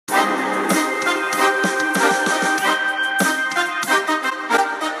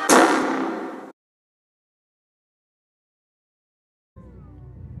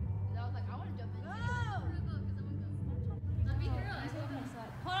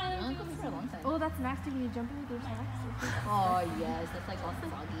that's nasty when you jump into their socks? Oh yes, that's like all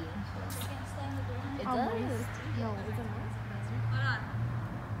soggy. It does. No, it doesn't. Hold on.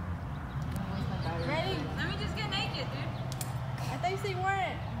 Ready? Let me just get naked, dude. I thought you said you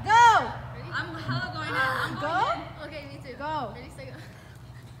weren't. Go! I'm hella going in. I'm going in. Okay, me too. Go. Ready, steady, go.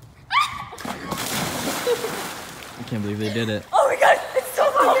 I can't believe they did it. Oh my god, it's so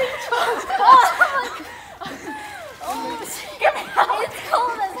fucking oh, get me out. It's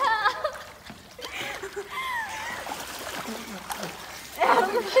cold as hell.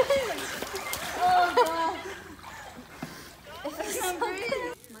 Oh god.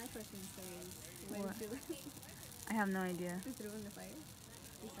 My question is, I have no idea. you threw in the fire?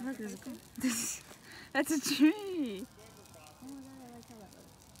 Look, that's a tree. Oh my god, I like how that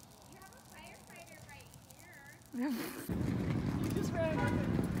looks.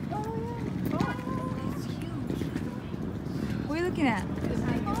 What are you looking at?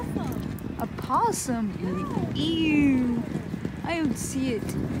 A possum. Ew. I don't see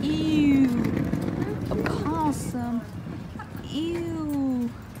it. Ew. A possum. Ew.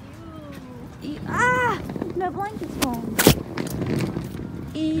 Ew. Ah! My blanket's gone.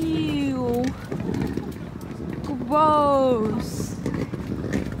 Ew. Gross.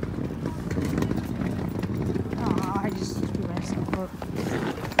 Oh, I just screwed myself up.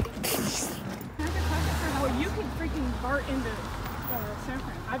 Well, you can freaking BART into San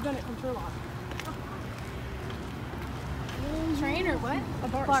Fran. I've done it from Turlock. Train or what? A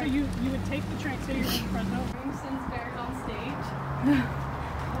BART. So you would take the train. Say you're in Fresno. Since Bear's on stage.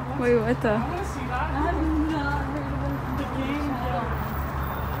 Wait, what the? I want to see that. I have not heard of The game.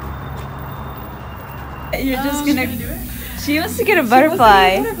 You're just gonna. She wants to get a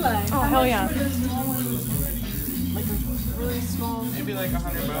butterfly. Oh hell yeah. Really small. Maybe like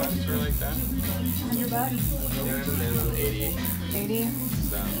 $100 or like that. $100? Yeah, 80. 80.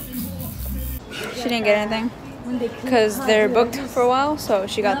 She didn't get anything because they're booked for a while, so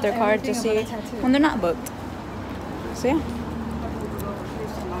she got their card to see when they're not booked. So yeah.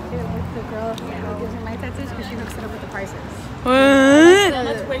 The girl who gives me my tattoos because she hooks it up with the prices. What?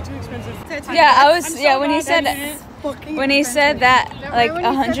 That's way too expensive. Yeah, I was. I'm so Yeah, when he glad said that you didn't. when he said that like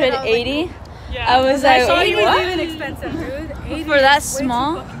 180, Yeah. I was like, It was what? even expensive, dude. 80 For that is way too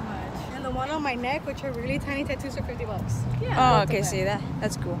small? fucking much. And the one on my neck, which are really tiny tattoos, are $50. Oh, okay. See that?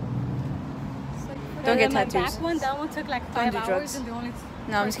 That's cool. Don't get My tattoos. back one, that one took like Don't 5 do hours, drugs. and the only.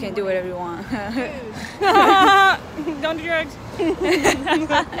 No, I'm just gonna do whatever you want. Don't do drugs.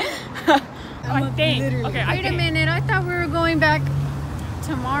 Like, dang. Okay, Wait a minute, I thought we were going back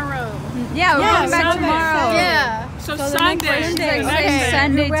tomorrow. Yeah, we're going back Sunday. tomorrow. Yeah. So the Sunday. next Sunday. It's Okay. like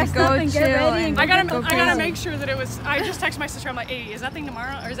Sunday to Rest go up and get chill. ready And I gotta go make crazy. sure that it was. I just texted my sister. I'm like, hey, is that thing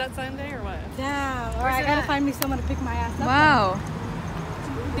tomorrow or is that Sunday or what? Damn. Or I gotta find me someone to pick my ass up. Wow.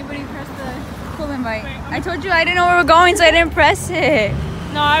 Anybody press the. Cool invite. I told you I didn't know where we're going, so I didn't press it.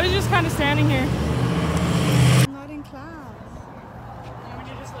 No, I was just kind of standing here. I'm not in class. Would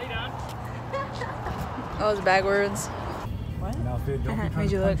you just lay down? Those bad words. Now, Faith, don't be trying Made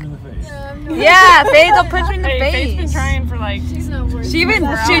to you punch look. her in the face. Yeah, Faith, don't punch me in the Hey, Faith's been face. trying for like. She's not worried. She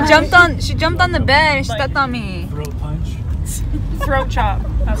jumped on the bed and she stepped on me. Throat punch. Throat chop.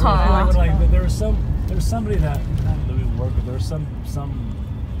 That's what I Aw. like. Like, there was somebody that not living work, but there was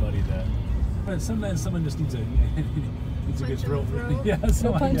somebody that. But sometimes someone just needs a good throat. Yeah,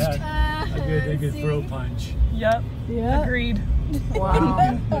 something like that. A good throat punch. Yep. Yeah. Agreed.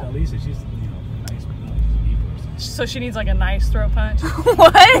 Wow. But Lisa, she's nice, but not a deep person. So she needs like a nice throat punch.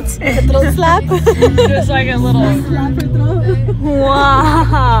 What? Throat slap. Just like a little. Slap her throat.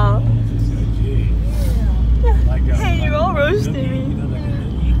 Wow. Hey, you all roasted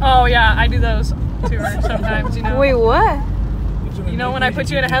me. Oh yeah, I do those to her sometimes. You know. Wait, what? You know when I put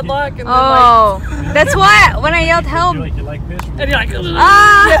you in a headlock and then Oh, that's why when I yelled help. You like this? like, and you're like.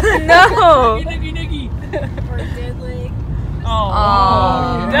 Ah, no. Or dead leg.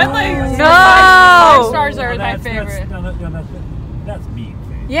 Oh. Dead legs. No. 5 stars are my favorite. That's mean,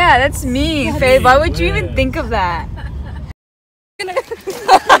 Faith. Yeah, that's me, Faith. Why would you even think of that? Look at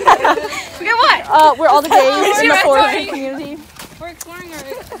what? We're all the gays in the Sorry. forest community. We're exploring our.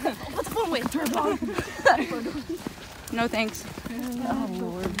 What's the phone with? No thanks.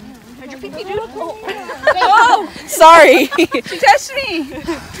 Oh, Sorry. She touched me.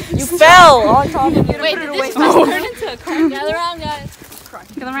 You fell. wait, did this just turn into a crime? Gather around, guys.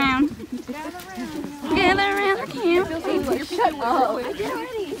 Gather around. Gather around. Oh,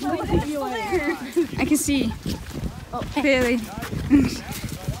 I can see. Clearly.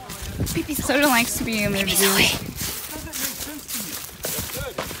 Soda likes to be in their view.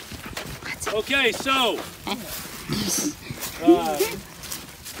 Okay, so A,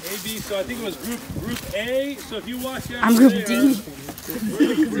 B, so I think it was group A. So if you watch out, I'm group D.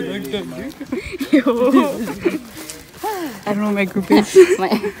 I don't know what my group is.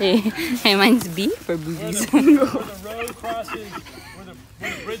 Hey, mine's B for boobies. Where the road crosses, where the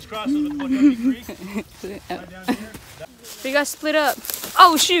bridge crosses with Kentucky Creek. Right down here. We got split up.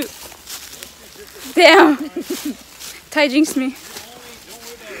 Oh shoot! Damn! Ty jinxed me.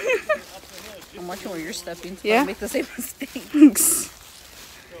 I'm watching where you're stepping so Yeah? I don't make the same mistake.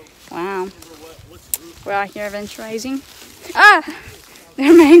 Wow. We're out here adventurizing. Ah!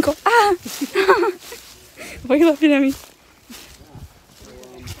 There's my ankle. Ah! Why are you laughing at me?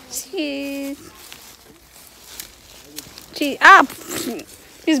 Jeez. Jeez. Ah!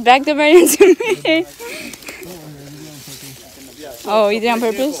 He's backed up right into me. Oh, you did it on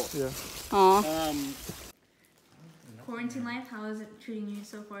purpose? Yeah. Aw. Quarantine life, how is it treating you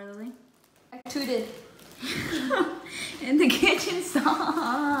so far, Lily? I tooted. In the kitchen,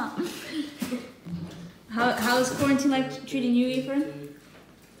 stop. How is quarantine life treating you, Ethan?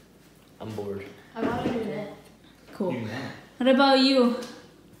 I'm bored. I want to do that. Cool. What about you?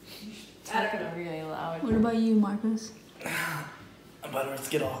 That's really loud. What about you, Marcos? I'm about to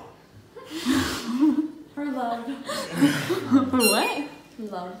risk it all. For love. For what?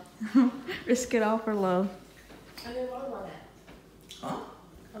 Love. Risk it all for love. I didn't volleyball net. Huh?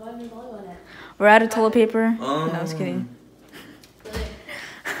 I want to do volleyball net. We're out of toilet paper. No, I was kidding.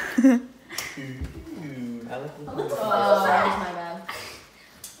 I like Oh, that was my bad.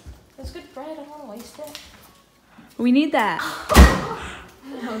 It's good bread. I don't want to waste it. We need that.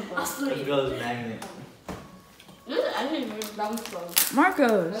 Let's go to the magnet. I didn't even that was close.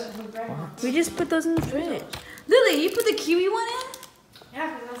 Marcos, we just put those in the fridge. Lily, you put the kiwi one in?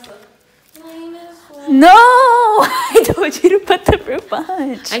 Yeah, because that's the lamest one. No! I told you to put the fruit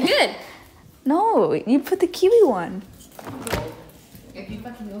punch. I did. No, you put the kiwi one. If you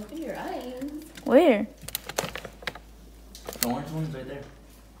fucking open your eyes. Where? The orange one's right there.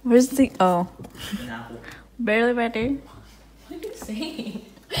 Where's the... Oh. An apple. Barely right there. What are you saying?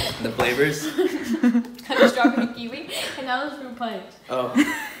 The flavors? Kind of strawberry kiwi, and now it's fruit punch. Oh.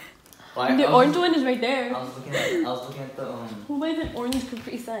 Well, The orange one is right there. I was looking at the Who buys an orange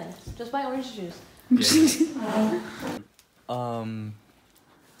Capri Sun? Just buy orange juice.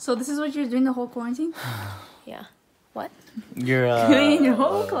 So this is what you're doing the whole quarantine? Yeah. What? your Clean your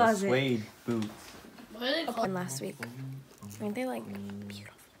whole closet. suede boots. What are they called? Last week. Aren't they like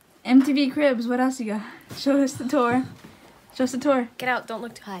beautiful? MTV Cribs, what else you got? Show us the tour. Show us the tour. Get out! Don't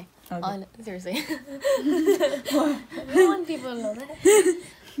look too high. Okay. Seriously. I don't want people to know that.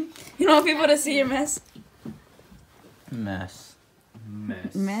 You don't want people to see your mess? Mess.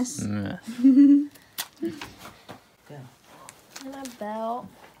 Mess? Mess. And a belt.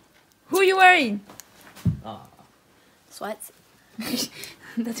 Who are you wearing? Sweats.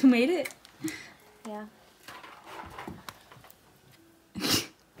 That's who made it? Yeah.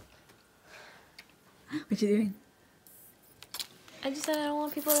 What you doing? I just said I don't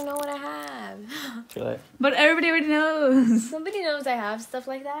want people to know what I have. But everybody already knows. Nobody knows I have stuff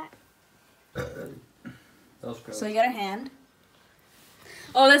like that. That was gross. So you got a hand.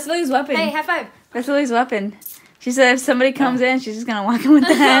 Oh, that's Lily's weapon. Hey, high five. That's Lily's weapon. She said if somebody comes in, she's just gonna walk in with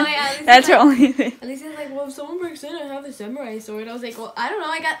the hand. yeah, That's her only thing. At least it's like, well, if someone breaks in, I have the samurai sword. I was like, well, I don't know.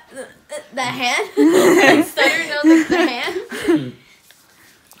 I got the hand. I stuttered and I was like, the hand.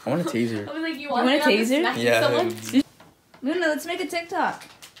 I want a taser. I was like, you want a taser? Yeah. Someone? Luna, let's make a TikTok.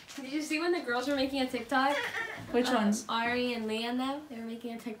 Did you see when the girls were making a TikTok? Which ones? Ari and Leah and them. They were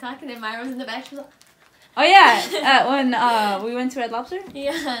making a TikTok, and then Myra was in the back. She was like, Oh yeah, when we went to Red Lobster.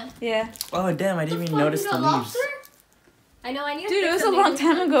 yeah. Yeah. Oh damn! I didn't even notice the leaves. Lobster? I know. I need. Dude, it was a long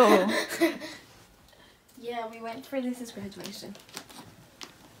time ago. Yeah, we went for Lisa's graduation.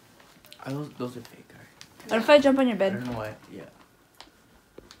 Those are fake. What if I jump on your I bed? don't know why. Yeah.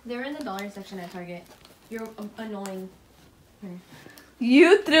 They were in the dollar section at Target. You're annoying.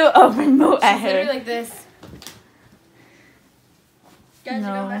 You threw a remote at She's literally her. like this. Guys,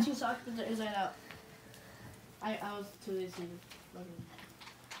 No. I got matching socks that are inside out. I was too lazy to fucking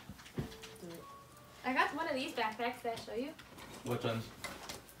do it. I got one of these backpacks that I show you. Which ones?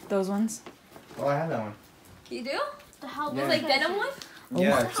 Those ones. Oh, I have that one. You do? The hell? Yeah. It's like denim one?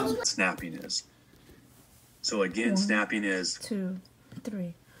 Yeah. Snapping is. So again, snapping is 2,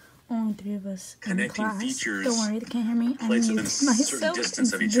 3. Only 3 of us in Connecting class. features Don't worry, they can't hear me. I'm placed within a muted certain myself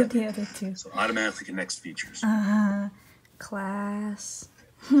distance of and each did other. the other 2. So automatically connects features. Class.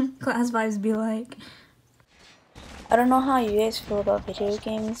 Class vibes be like. I don't know how you guys feel about video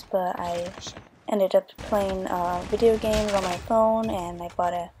games, but I ended up playing video games on my phone, and I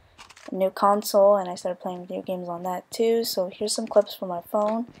bought a new console, and I started playing video games on that too. So here's some clips from my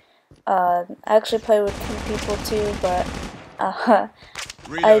phone. I actually play with 2 people too, but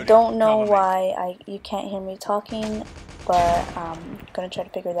I don't know why you can't hear me talking, but I'm gonna try to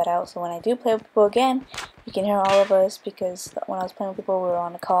figure that out. So when I do play with people again, you can hear all of us, because when I was playing with people, we were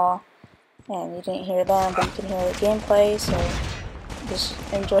on a call and you didn't hear them, but you can hear the gameplay. So just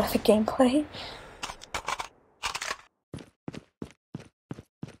enjoy the gameplay.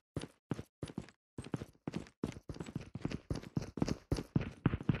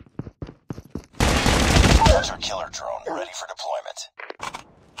 Hunter killer drone ready for deployment.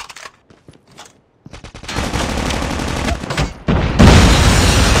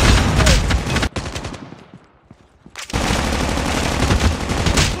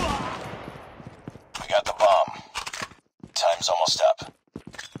 We got the bomb. Time's almost up.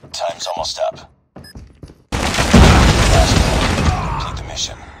 Time's almost up. Last one. Complete the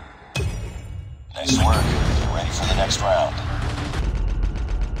mission. Nice work. Get ready for the next round.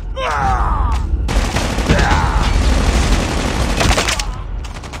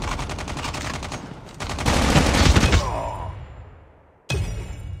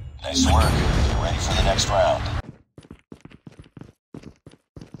 Nice work. Get ready for the next round.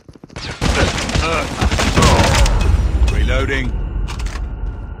 Reloading.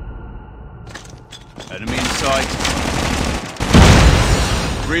 Enemy in sight.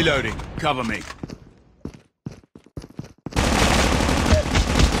 Reloading. Cover me.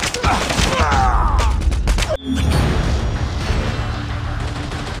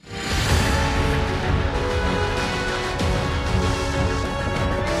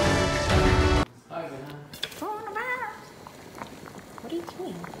 What are you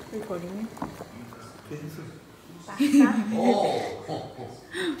doing? Recording me.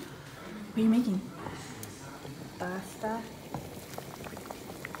 What are you making? Pasta.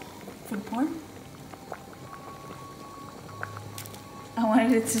 Food porn? I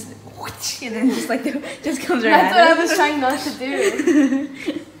wanted it to whoosh, and then just like just comes right That's out. what I was trying not to do.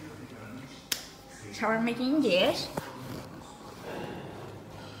 So we're making this.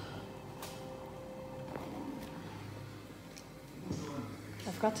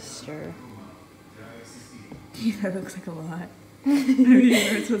 I forgot to stir. Yeah, that looks like a lot. I really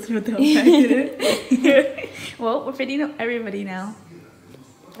never supposed to put the whole pack in it. Well, we're feeding everybody now.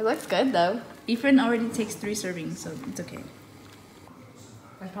 It looks good though. Ethan already takes 3 servings, so it's okay.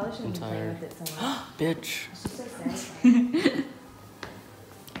 I probably shouldn't be playing with it so much. Bitch.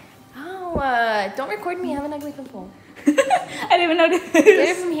 Oh, don't record me. I have an ugly pimple. I didn't even notice. Get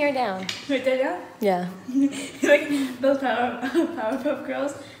it from here down. Right there down? Yeah. Like those Powerpuff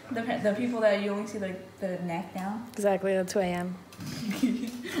Girls, the people that you only see like the neck down. Exactly. That's who I am.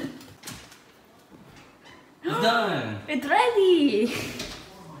 It's done. It's ready.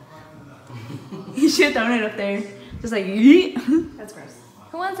 You should have thrown it up there. Just like, yeet. That's gross.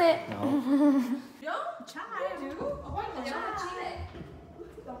 Who wants it? No.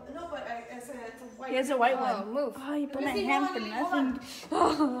 He has a white Oh, one. move. Oh, you put my hand for nothing.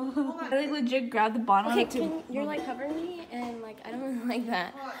 I like legit grabbed the bottom Okay, of it too. you're like covering me, and like I don't really like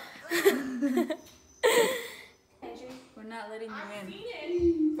that. We're not letting you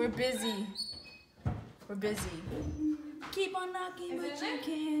in. We're busy. We're busy. Keep on knocking, but you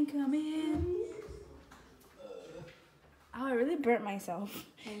can't come in. Oh, I really burnt myself.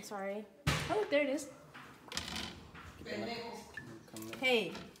 I'm sorry. Oh, look, there it is.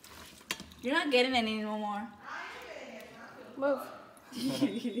 Hey, you're not getting any no more. Move.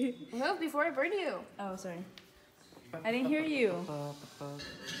 Move before I burn you. Oh, sorry. I didn't hear you. Pour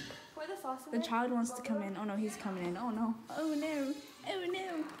the sauce in The there. child wants to come in. Oh no, he's coming in. Oh no. Oh no. Oh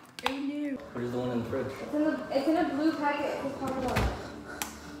no. Oh no. Where's the one in the fridge? It's in a blue packet. Just cover it up.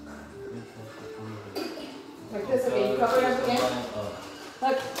 Like this, okay, you cover it up again.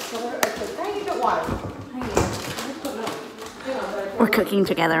 Look, cover it up. I need the water. We're cooking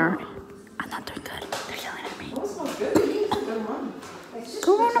together. I'm not doing good. They're yelling at me. Oh, it smells good. You need some good one.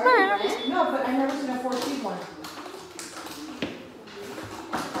 Coronavirus. No, but I never seen a 4-cheese one.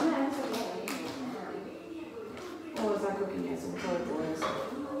 Oh, it's not cooking yet, so we'll throw it the rest.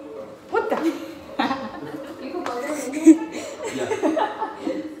 What the? You put butter in here? Yeah.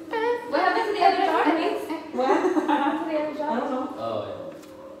 What happened to the other jar? What happened to the other jar? I don't know. Oh,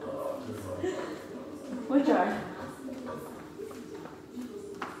 What jar?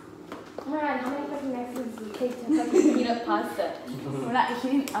 Oh my god, how many fucking Mexicans does it take to fucking heat up pasta? We're not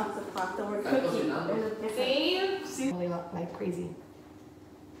heating up the pasta. We're cooking. There's a difference. See? Like crazy.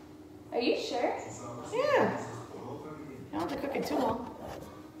 Are you sure? Yeah. I don't have to cook it too long.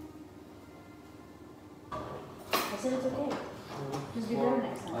 I said it's okay. Just be better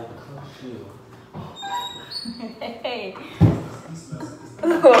next time. I cooked too. Hey.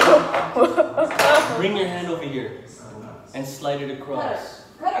 Bring your hand over here and slide it across.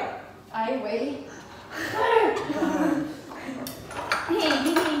 Cutter. I wait. Hey,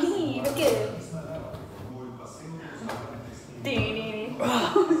 look at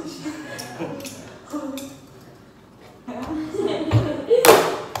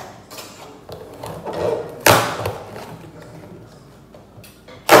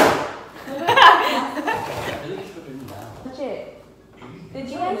it. Did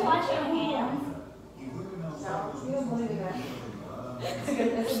you guys wash your hands? No, we don't believe in that.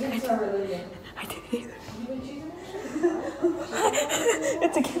 It's against our religion. I didn't either.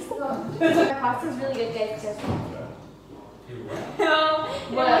 It's against the pasta's really good, guys. No,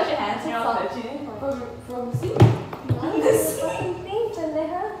 you wash your hands. You're all touching. From the sea. The sea thing,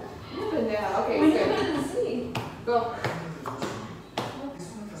 pendeja. Pendeja. Okay, good. The sea. Go.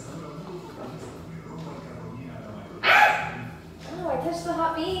 Oh, I touched the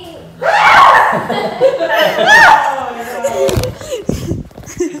hot bean.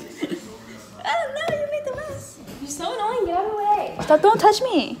 Oh no, you made the mess. You're so annoying. Get out of the way. Stop, don't touch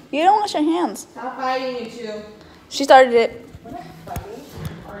me. You don't wash your hands. Stop fighting, you two. She started it. We're not fighting.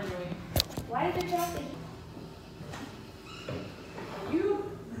 Arguing. Why did you have to? You?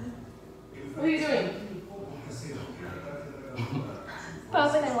 What are you doing?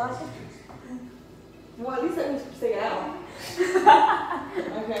 Pausing and watching. Well, at least let me stay out.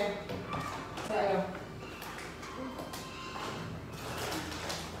 Okay. There you go.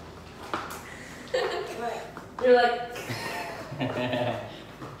 You're like.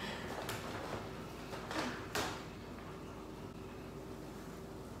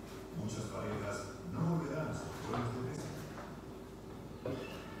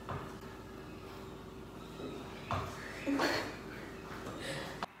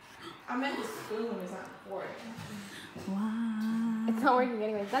 I meant the spoon is not fork. Wow. It's not working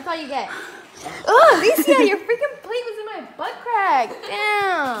anyways. That's all you get. Oh, Alicia, your freaking plate was in my butt crack.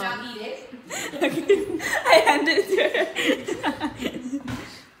 Damn. Now eat it. I handed it to her.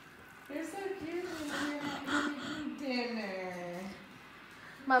 You're so cute when you're having dinner.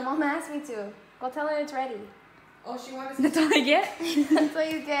 My mom asked me to. Go tell her it's ready. Oh, she wanted to. That's all I get? That's all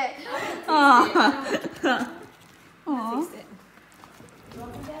you get. Aww. Aww. Taste it. You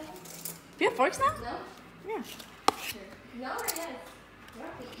want some, Dad? Do you have forks now? No? Yeah. Sure. No, yes. You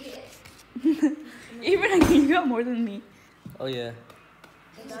have to eat it. Even you got more than me. Oh yeah.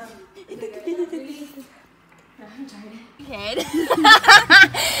 I'm trying. Kid.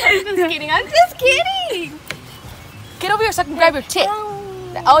 I'm just kidding. I'm just kidding. Get over here so I can grab your tit.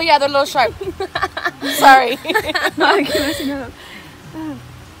 Oh yeah, they're a little sharp. Sorry.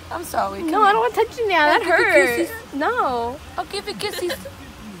 I'm sorry. No, I don't want to touch you now. That hurts. No. I'll give you kisses.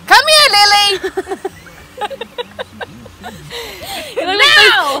 Come here, Lily.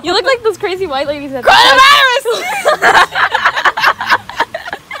 You look like those crazy white ladies at coronavirus.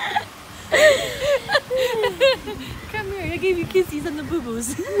 Come here, I gave you kisses on the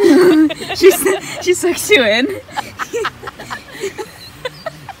boo-boos. she sucks you in.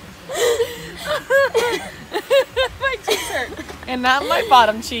 My cheeks hurt. And not my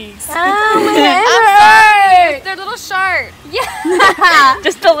bottom cheeks. Oh, my head hurts. They're a little sharp. Yeah.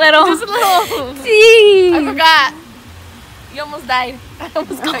 Just a little. Just a little. See. I forgot. You almost died.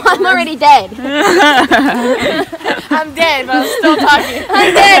 I'm already dead. I'm dead, but I'm still talking.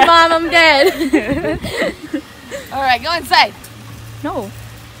 I'm dead, Mom. I'm dead. All right, go inside. No.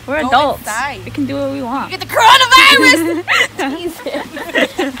 We're Go adults. inside. We can do what we want. You get the coronavirus.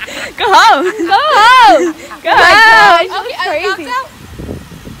 Go home. Go home. Go home. Okay, Crazy. out.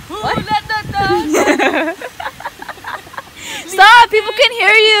 What? Let the dog. Stop. People can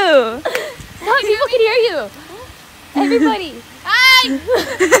hear you. No, people can hear you. Everybody. Hi.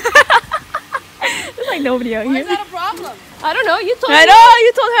 There's like nobody out Why here. is that a problem? I don't know. You told I me. know.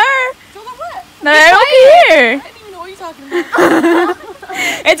 You told her. Told her what? No, I don't hear. I didn't even know what you're talking about.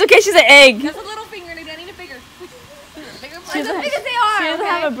 It's okay. She's an egg. That's a little finger. They need a bigger. Bigger. She As doesn't- big as they are. She doesn't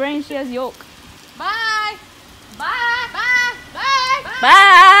okay? have a brain. She has yolk. Bye. Bye. Bye. Bye.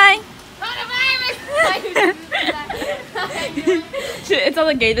 Bye. Coronavirus. It's all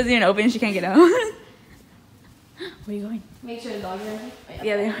the gate doesn't even open. She can't get out. Where are you going? Make sure the dog is ready.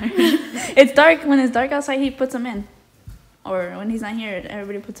 Yeah, they are. It's dark. When it's dark outside, he puts them in. Or when he's not here,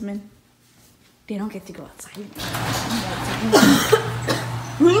 everybody puts them in. They don't get to go outside.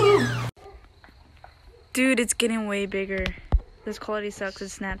 Dude, it's getting way bigger. This quality sucks.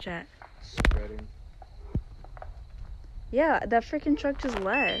 It's Snapchat. Spreading. Yeah, that freaking truck just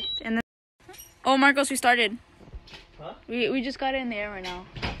left. And then. Oh, Marcos, we started. Huh? We just got it in the air right now.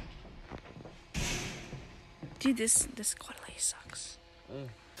 Dude, this quality sucks.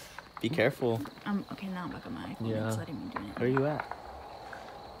 Be careful. Okay, now I'm back on my iPhone. Yeah. It's letting me do it. Where are you at?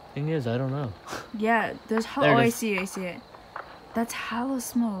 Thing is, I don't know. Yeah, there's There it I is. see it. That's hella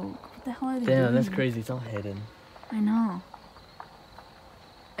smoke. What the hell are they Damn, doing? that's crazy. It's all hidden. I know.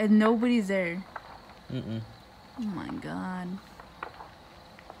 And nobody's there. Mm-mm. Oh my god.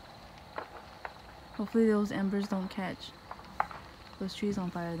 Hopefully those embers don't catch those trees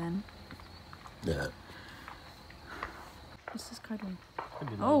on fire then. Yeah. What's this car doing?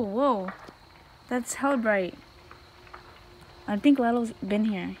 Oh, whoa. That's hella bright. I think Lalo's been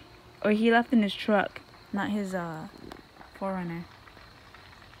here. Or he left in his truck, not his 4Runner.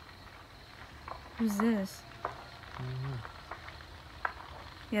 Who's this?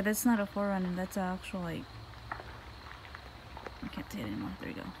 Yeah, that's not a 4Runner. That's an actual, like... I can't say it anymore. There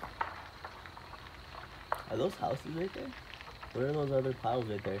you go. Are those houses right there? What are those other piles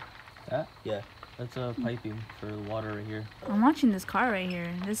right there? That? Yeah. That's piping for the water right here. I'm watching this car right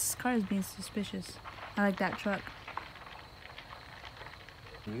here. This car is being suspicious. I like that truck.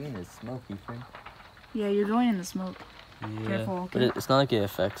 You're in the smoke, you friend. Yeah, you're going in the smoke. Yeah. Careful, okay? But it's not like it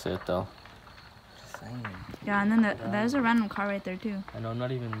affects it, though. Just saying. Yeah, and then there's a random car right there, too. I know, I'm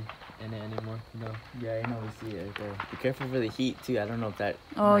not even in it anymore, you know. Yeah, I know, we see it right there. Be careful for the heat, too. I don't know if that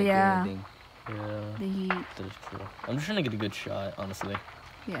Oh, might do yeah. anything. Yeah. The heat. That is true. I'm just trying to get a good shot, honestly.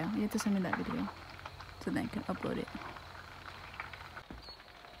 Yeah, you have to send me that video so then I can upload it.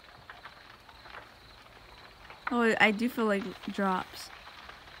 Oh, I do feel like drops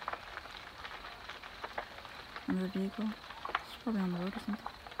on the vehicle. It's probably on the road or something.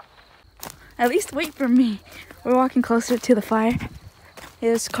 At least wait for me. We're walking closer to the fire.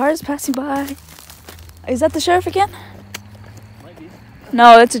 There's cars passing by. Is that the sheriff again? Might be.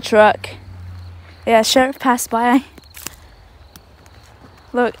 No, it's a truck. Yeah, sheriff passed by.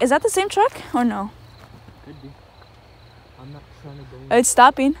 Look, is that the same truck or no? Could be. I'm not trying to go in. It's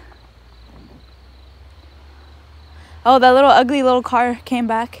stopping. Oh, that little ugly little car came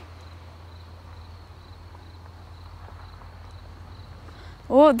back.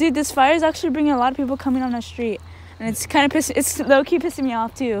 Oh, dude, this fire is actually bringing a lot of people coming on the street. And it's kind of pissing, it's low-key pissing me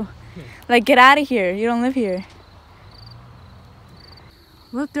off too. Like, get out of here. You don't live here.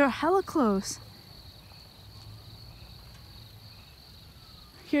 Look, they're hella close.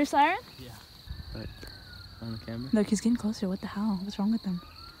 Hear a siren? Yeah. Right. On the camera? Look, he's getting closer. What the hell? What's wrong with them?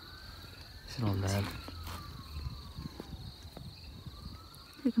 He's all mad.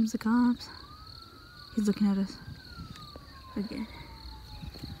 Here comes the cops. He's looking at us. Okay.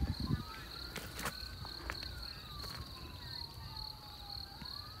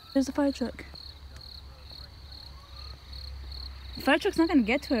 There's a fire truck. The fire truck's not gonna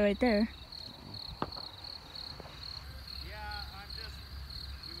get to it right there.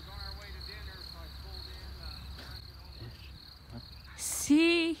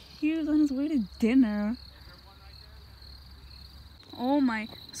 See, he was on his way to dinner. Oh my,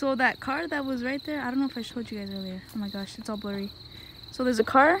 so that car that was right there, I don't know if I showed you guys earlier. Oh my gosh, it's all blurry. So there's a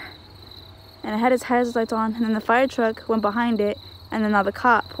car, and it had its hazard lights on, and then the fire truck went behind it, and then now the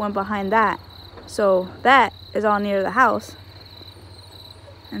cop went behind that. So that is all near the house.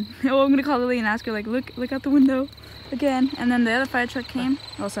 And oh, I'm gonna call Lily and ask her, like, look out the window again. And then the other fire truck came.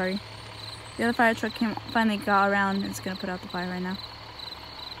 Oh, sorry. The other fire truck came, finally got around, and it's gonna put out the fire right now.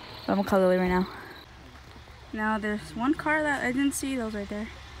 But I'm gonna call Lily right now. Now there's one car that I didn't see, that was right there.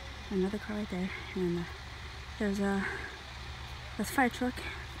 Another car right there. And there's a fire truck,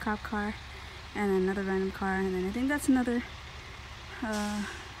 cop car, and another random car. And then I think that's another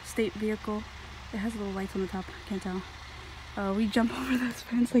state vehicle. It has little lights on the top, I can't tell. We jump over those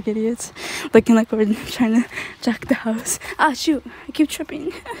fence like idiots, looking like we're trying to jack the house. Ah, shoot, I keep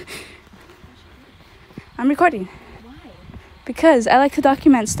tripping. I'm recording. Why? Because I like to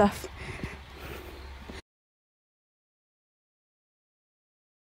document stuff.